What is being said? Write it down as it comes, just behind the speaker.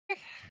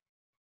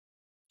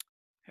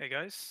Hey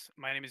guys,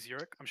 my name is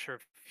Yurik. I'm sure a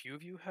few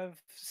of you have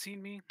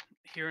seen me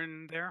here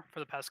and there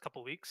for the past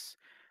couple weeks.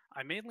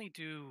 I mainly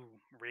do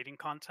rating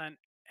content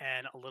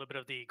and a little bit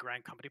of the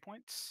grand company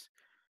points.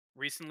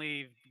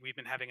 Recently, we've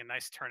been having a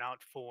nice turnout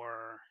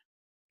for,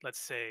 let's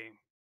say,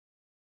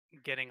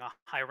 getting a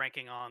high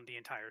ranking on the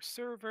entire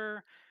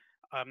server.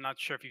 I'm not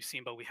sure if you've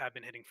seen, but we have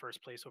been hitting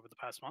first place over the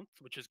past month,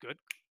 which is good.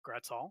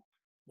 Congrats all.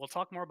 We'll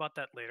talk more about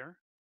that later,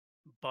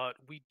 but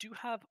we do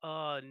have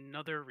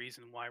another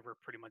reason why we're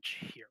pretty much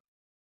here.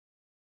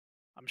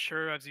 I'm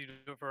sure, as you've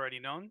already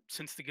known,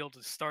 since the guild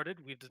has started,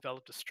 we've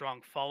developed a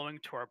strong following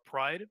to our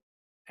pride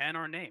and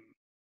our name.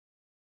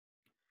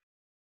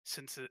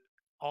 Since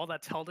all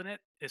that's held in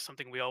it is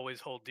something we always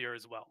hold dear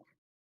as well.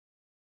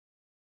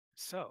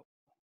 So,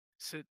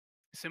 si-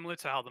 Similar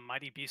to how the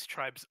mighty beast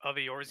tribes of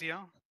Eorzea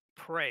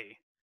prey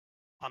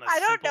on a I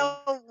don't simple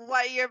know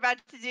what you're about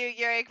to do,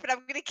 Yurik, but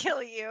I'm gonna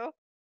kill you.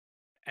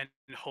 and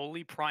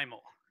holy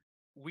primal,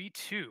 we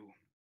too,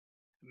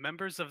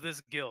 members of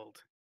this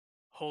guild,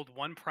 hold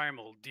one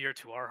primal dear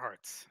to our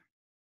hearts.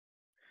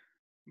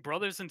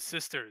 Brothers and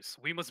sisters,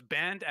 we must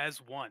band as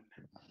one.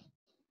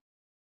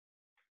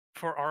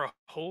 For our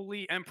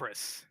holy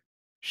empress,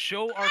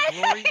 show our I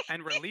glory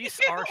and hate release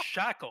you. our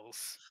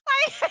shackles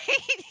I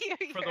hate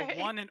you, for the Yurik.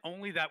 one and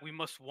only that we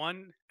must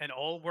one and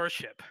all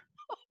worship.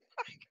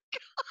 Oh my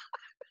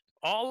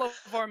All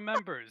of our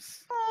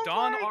members Oh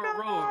don my our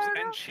robes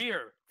and god.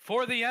 cheer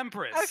for the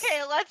empress.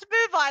 Okay, let's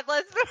move on.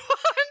 Let's move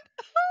on.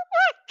 Oh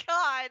my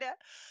god.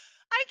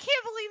 I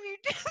can't believe you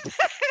did this.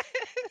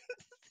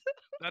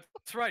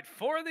 That's right,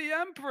 for the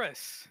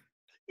empress.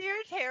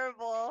 You're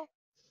terrible.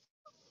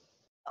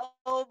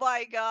 Oh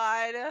my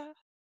god.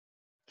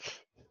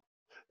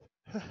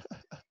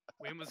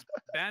 We must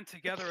band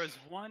together as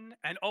one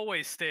and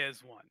always stay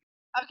as one.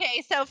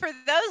 Okay, so for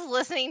those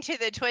listening to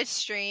the Twitch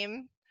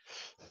stream,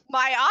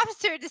 my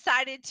officer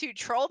decided to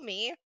troll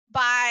me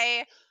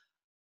by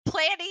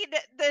planning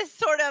this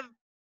sort of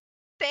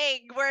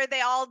thing where they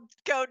all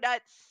go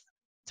nuts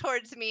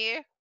towards me.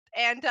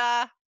 And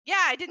yeah,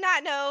 I did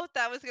not know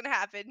that was gonna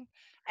happen.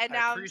 And I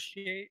now I'm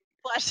appreciate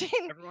blushing.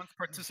 everyone's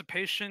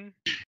participation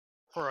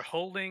for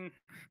holding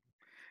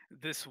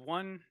this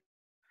one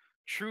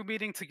true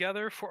meeting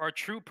together for our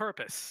true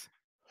purpose.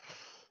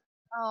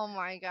 Oh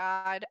my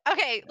god.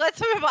 Okay,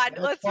 let's move on. That's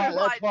Let's why. move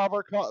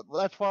on.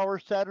 That's why we're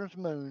Saturn's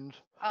moons.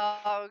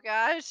 Oh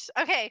gosh.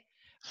 Okay,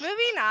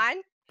 moving on.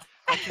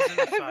 Punches in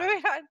the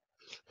side.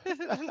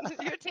 Moving on.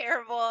 You're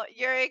terrible.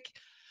 You're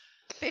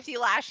 50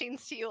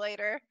 lashings to you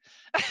later.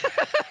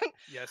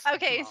 Yes,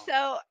 Okay,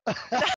 tomorrow. so